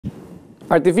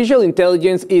Artificial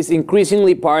intelligence is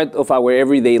increasingly part of our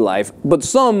everyday life, but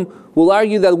some will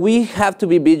argue that we have to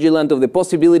be vigilant of the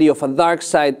possibility of a dark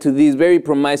side to this very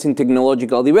promising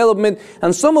technological development,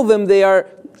 and some of them, they are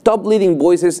top leading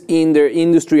voices in their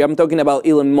industry. I'm talking about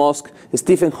Elon Musk,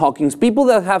 Stephen Hawking, people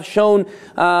that have shown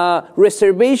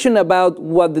reservation about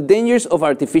what the dangers of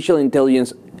artificial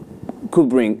intelligence could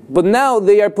bring. But now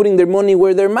they are putting their money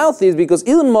where their mouth is, because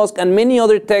Elon Musk and many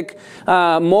other tech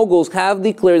moguls have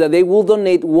declared that they will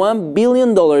donate $1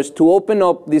 billion to open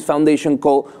up this foundation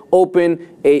called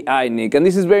OpenAI, Nick. And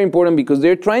this is very important because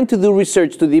they're trying to do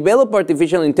research to develop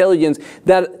artificial intelligence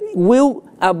that will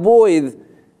avoid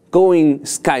going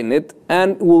Skynet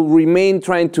and will remain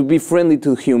trying to be friendly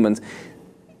to humans.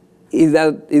 Is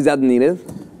that needed?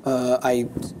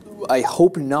 I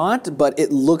hope not, but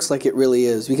it looks like it really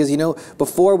is. Because, you know,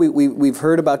 before we've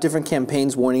heard about different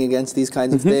campaigns warning against these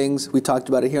kinds of things. We talked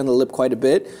about it here on the lip quite a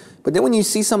bit. But then when you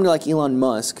see somebody like Elon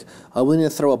Musk willing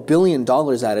to throw $1 billion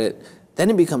at it,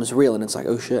 then it becomes real and it's like,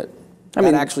 oh shit. I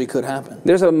mean, that actually could happen.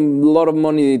 There's a lot of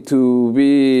money to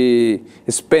be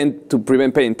spent to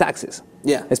prevent paying taxes.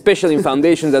 Yeah. Especially in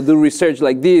foundations that do research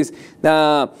like this.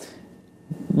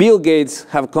 Bill Gates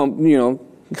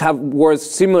have words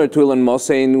similar to Elon Musk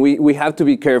saying we have to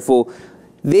be careful.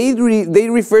 They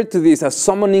refer to this as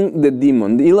summoning the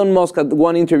demon. Elon Musk, at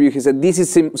one interview, he said, this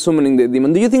is summoning the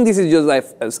demon. Do you think this is just like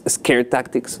scare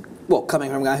tactics? Well,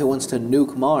 coming from a guy who wants to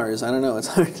nuke Mars, I don't know, it's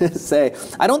hard to say.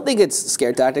 I don't think it's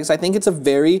scare tactics. I think it's a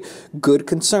very good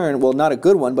concern. Well, not a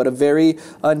good one, but a very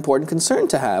important concern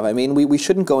to have. I mean, we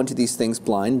shouldn't go into these things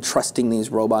blind, trusting these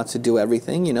robots to do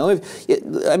everything, you know?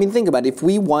 I mean, think about it. If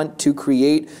we want to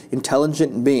create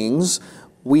intelligent beings,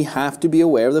 we have to be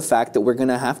aware of the fact that we're going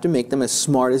to have to make them as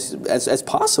smart as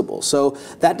possible. So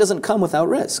that doesn't come without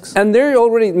risks. And they're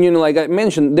already, you know, like I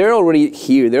mentioned, they're already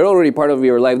here. They're already part of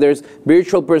your life. There's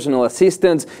virtual personal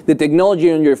assistants, the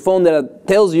technology on your phone that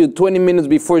tells you 20 minutes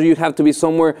before you have to be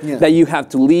somewhere that you have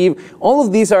to leave. All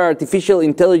of these are artificial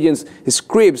intelligence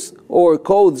scripts or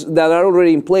codes that are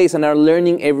already in place and are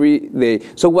learning every day.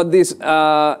 So what this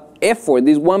effort,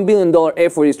 this $1 billion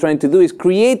effort is trying to do is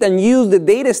create and use the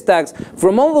data stacks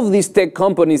from all of these tech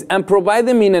companies and provide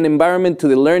them in an environment to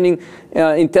the learning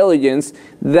intelligence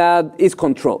that is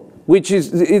controlled. Which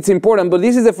is, it's important, but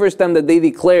this is the first time that they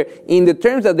declare, in the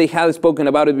terms that they have spoken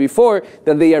about it before,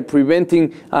 that they are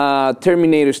preventing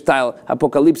Terminator-style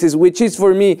apocalypses, which is,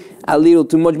 for me, a little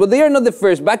too much. But they are not the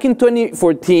first. Back in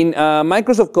 2014,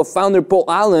 Microsoft co-founder Paul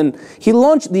Allen, he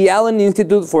launched the Allen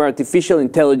Institute for Artificial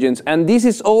Intelligence, and this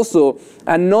is also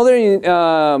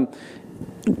another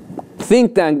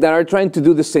think tank that are trying to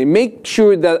do the same. Make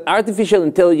sure that artificial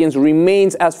intelligence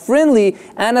remains as friendly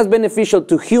and as beneficial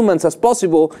to humans as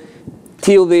possible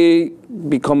till they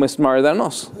become smarter than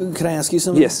us. Can I ask you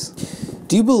something? Yes.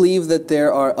 Do you believe that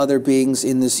there are other beings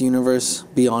in this universe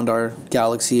beyond our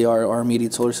galaxy, our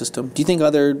immediate solar system? Do you think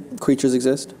other creatures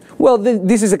exist? Well,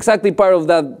 this is exactly part of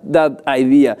that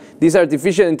idea. This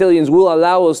artificial intelligence will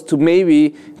allow us to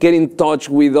maybe get in touch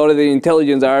with other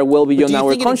intelligence that are well beyond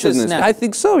our consciousness. I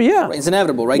think so, yeah. It's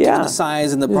inevitable, right? Given the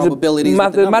size and the probabilities.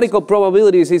 Mathematical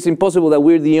probabilities, it's impossible that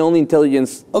we're the only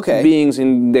intelligence beings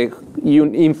in the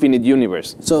infinite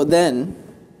universe. So then,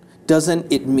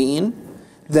 doesn't it mean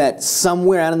that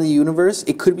somewhere out in the universe,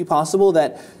 it could be possible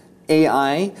that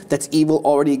AI that's evil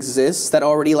already exists, that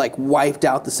already like wiped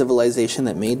out the civilization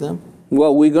that made them?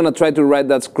 Well, we're going to try to write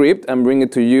that script and bring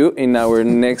it to you in our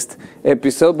next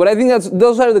episode. But I think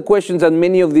those are the questions that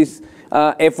many of these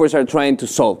efforts are trying to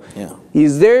solve. Yeah.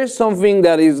 Is there something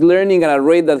that is learning at a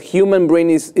rate that human brain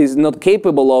is not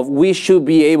capable of? We should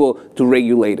be able to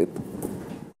regulate it.